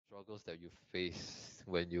struggles that you faced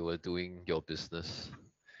when you were doing your business?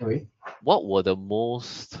 Okay. What were the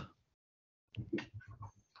most,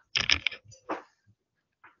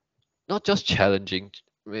 not just challenging,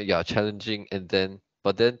 yeah, challenging, and then,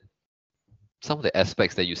 but then some of the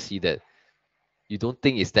aspects that you see that you don't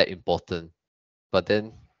think is that important, but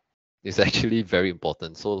then it's actually very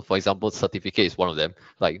important. So, for example, certificate is one of them.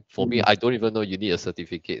 Like for me, Mm. I don't even know you need a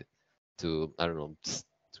certificate to, I don't know, to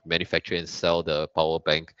manufacture and sell the power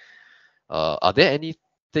bank. Are there any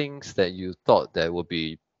things that you thought that would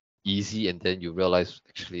be easy and then you realize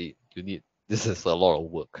actually you need, this is a lot of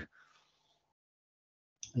work?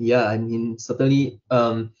 Yeah, I mean, certainly.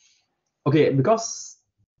 Okay, because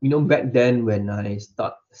back then when I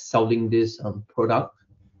start selling this product,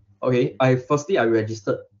 okay, I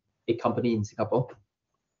registered a company in Singapore.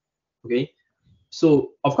 Okay,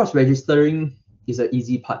 so of course registering is an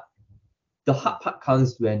easy part. The hard part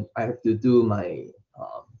comes when I have to do my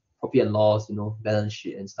profit and loss, balance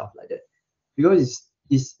sheet and stuff like that. Because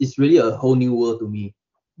it's really a whole new world to me.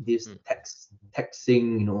 This Mm,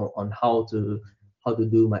 taxing, on how to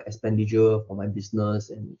do my expenditure for my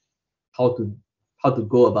business and how to how to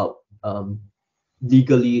go about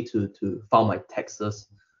legally to file my taxes.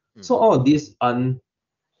 mm, So all of these aren't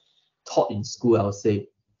taught in school, I would say.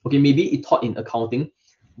 Okay, maybe it taught in accounting,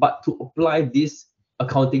 but to apply this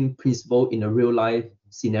accounting principle in a real life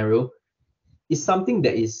scenario is something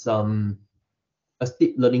that is a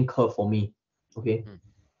steep learning curve for me. Okay, mm,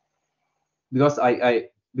 because I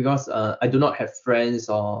do not have friends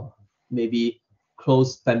or maybe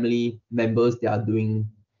close family members that are doing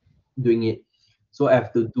it. So I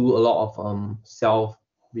have to do a lot of self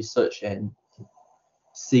research and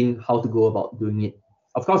seeing how to go about doing it.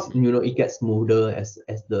 Of course, mm, it gets smoother as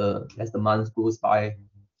the months goes by,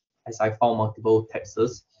 as I found multiple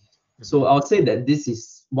taxes. mhm. So I would say that this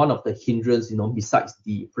is one of the hindrance, besides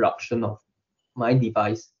the production of my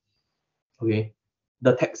device. Okay,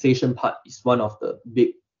 the taxation part is one of the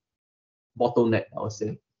big bottleneck, I would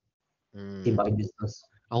say, in Mm. my business.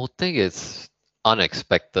 I would think it's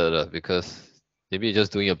unexpected because maybe you're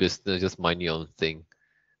just doing your business, just mind your own thing,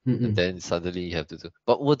 and Mm-mm. then suddenly you have to do.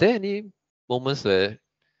 But were there any moments where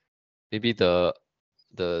maybe the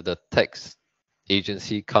tax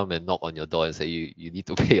agency come and knock on your door and say you need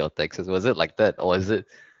to pay your taxes? Was it like that, or is it,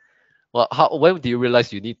 well, how, when do you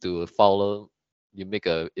realize you need to follow, you make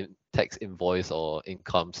a tax invoice or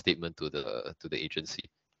income statement to the agency?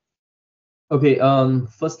 Okay,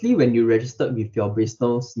 firstly, when you registered with your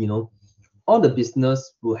business, all the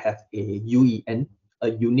business will have a UEN, a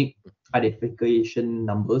unique identification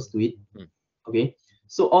numbers to it. Mm, Okay,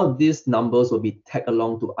 so all these numbers will be tagged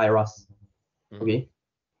along to IRAS. mhm, Okay,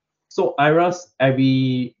 so IRAS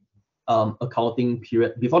every accounting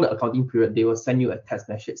period, before the accounting period, they will send you a text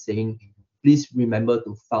message saying, please remember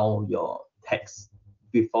to file your tax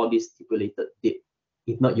before this stipulated date.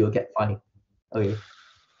 If not, you'll get fined. Okay,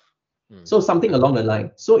 mm, so something okay. along the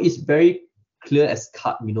line. So it's very clear as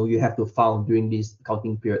cut, you have to file during this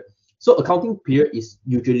accounting period. So accounting period is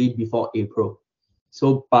usually before April.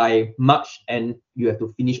 So by March end, you have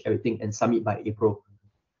to finish everything and submit by April.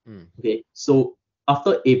 Mm, Okay. So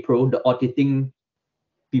after April, the auditing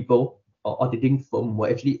people or auditing firm will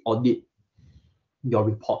actually audit your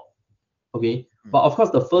report. Okay. mm, But of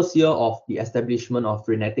course, the first year of the establishment of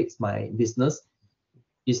Frenetics, my business,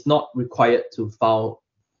 is not required to file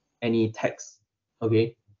any tax,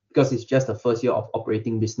 okay, because it's just the first year of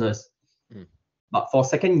operating business. mm, But for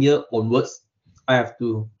second year onwards, I have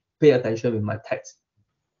to pay attention with my tax.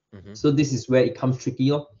 mhm, So this is where it comes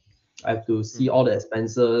tricky. I have to see mm, all the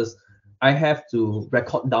expenses. I have to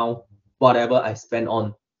record down whatever I spend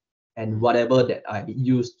on and mm. whatever that I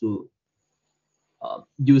use to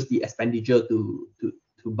use the expenditure to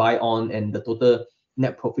buy on and the total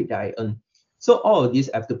net profit that I earn. So all of these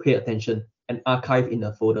I have to pay attention and archive in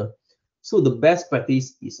a folder. So the best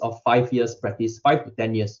practice is of 5 years practice, 5 to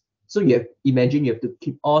 10 years. So imagine you have to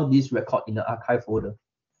keep all these record in the archive folder.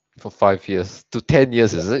 For 5 years to 10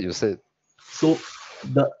 years, Yeah. is it? You said. So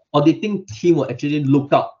the auditing team will actually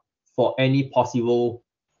look out for any possible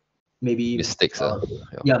maybe Mistakes,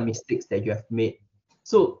 yeah. mistakes that you have made.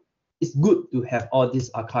 So it's good to have all this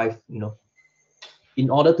archive, in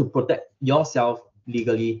order to protect yourself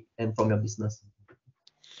legally and from your business.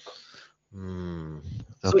 Hmm.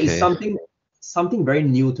 So it's Okay. something very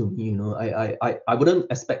new to me. I wouldn't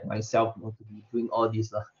expect myself, to be doing all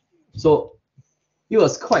this. So it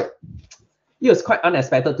was quite it was quite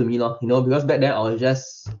unexpected to me, because back then I was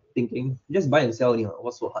just thinking, just buy and sell,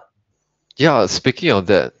 what's so hard? Yeah, speaking of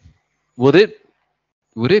that, would it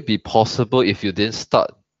would it be possible if you didn't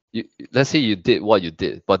start, you, let's say you did what you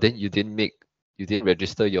did, but then you didn't make, you didn't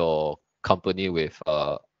register your company with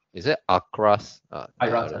is it Acras?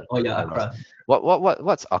 IRAS. Oh yeah, IRAS. Accra.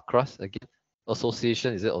 What's Acras again?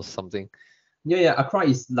 Association is it or something? Yeah. Accra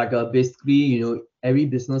is like a basically, every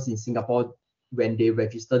business in Singapore, when they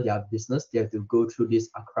register their business, they have to go through this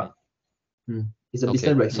Accra. It's a Okay,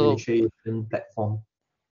 business so registration platform.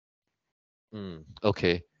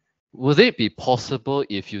 okay. Would it be possible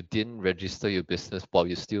if you didn't register your business while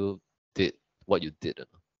you still did what you did? Or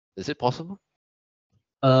not? Is it possible?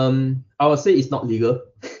 I would say it's not legal.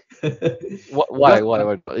 What? Because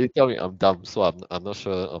Why? You tell me, I'm dumb, so I'm not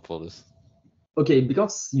sure of all this. okay,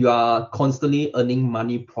 because you are constantly earning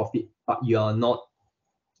money profit, but you are not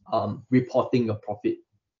reporting your profit.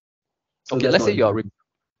 So Okay, that's let's not say legal.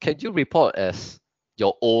 can you report as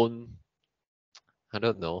your own, I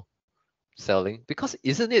don't know, selling? Because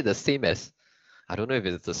isn't it the same as, I don't know if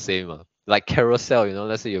it's the same, like Carousel,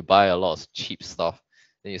 let's say you buy a lot of cheap stuff,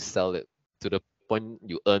 then you sell it to the point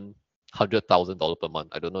you earn $100,000 per month.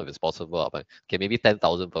 I don't know if it's possible, but okay, maybe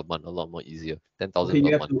 10,000 per month, a lot more easier. 10,000 Okay, per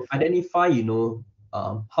you have month. to identify,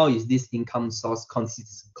 how is this income source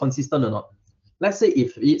consistent or not. Let's say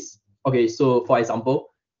if it's okay, so for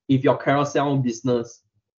example, if your carousel business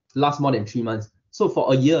lasts more than 3 months, so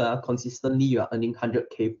for a year, consistently you are earning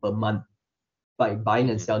 100K per month by buying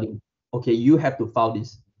and Mhm. selling. Okay, you have to file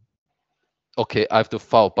this. Okay, I have to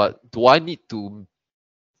file, but do I need to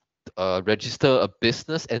register a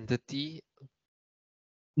business entity?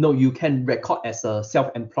 No, you can record as a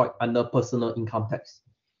self-employed under personal income tax.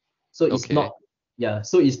 So it's Okay. not, yeah,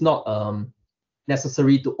 so it's not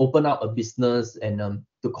necessary to open up a business and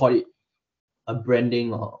to call it a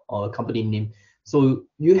branding or a company name. So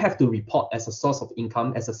you have to report as a source of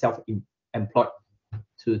income as a self-employed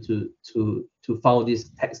to file this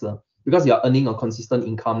tax because you are earning a consistent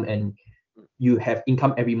income and you have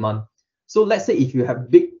income every month. So let's say if you have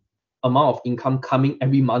big amount of income coming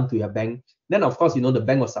every month to your bank, then of course the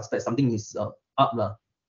bank will suspect something is up lah.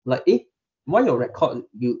 Like why your record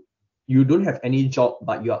you don't have any job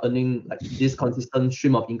but you are earning like this consistent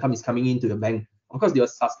stream of income is coming into your bank. Of course they'll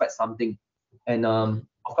suspect something, and Mhm.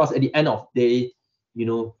 of course at the end of the day,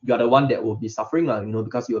 you are the one that will be suffering lah.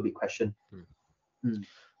 Because you will be questioned. Mm. Mm.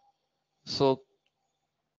 So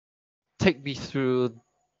take me through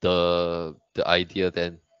the idea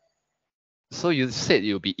then. So you said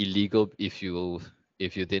it would be illegal if you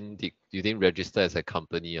you didn't register as a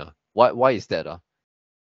company. Why is that?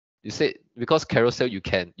 You said because carousel you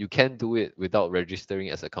can do it without registering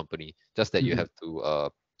as a company. Just that Mhm.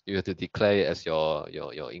 you have to declare it as your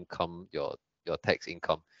income, your tax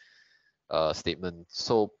income statement.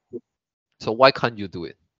 So why can't you do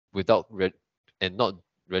it without and not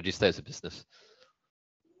register as a business?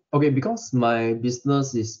 Okay, because my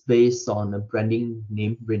business is based on a branding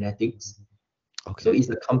name, Brainetics. So Okay. it's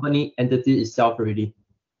a company entity itself already.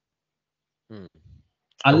 Hmm. Okay.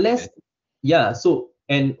 Unless, yeah, so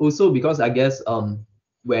and also because I guess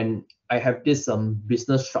when I have this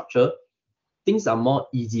business structure, things are more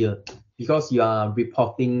easier because you are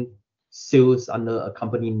reporting sales under a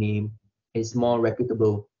company name. It's Mhm. more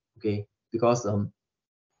reputable, okay? Because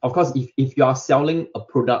of course if you are selling a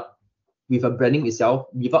product with a branding itself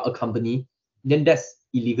without a company, then that's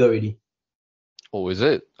illegal already. Oh, is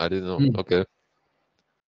it? I didn't know. Mm. Okay.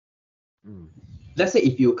 Mm. Let's say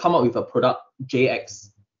if you come up with a product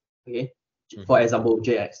JX, okay, for Mhm. example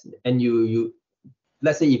JX, and you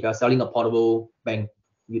let's say if you're selling a portable bank,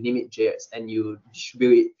 you name it JX and you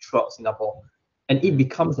distribute it throughout Singapore, and it Mhm.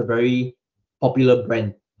 becomes a very popular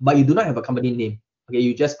brand, but you do not have a company name. Okay,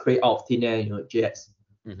 you just create out of thin air, JX.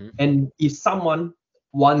 Mhm. And if someone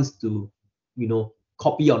wants to,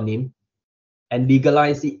 copy your name and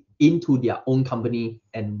legalize it into their own company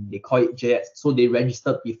and they call it JX, so they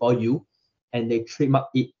registered before you and they trademark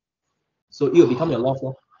it, so it will become your loss.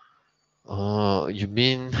 Oh, you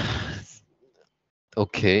mean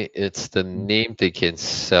okay, it's the Mm. name they can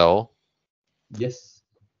sell. Yes.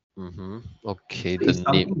 Mm-hmm. Okay, So the it's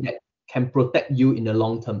name. something that can protect you in the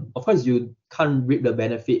long term. Of course, you can't reap the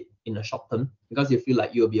benefit in the short term because you feel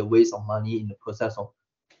like you'll be a waste of money in the process of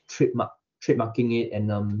trademark trademarking it and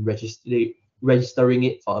registering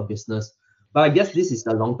it for a business. But I guess this is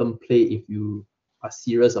a long term play if you are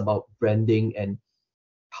serious about branding and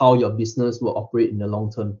how your business will operate in the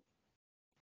long term.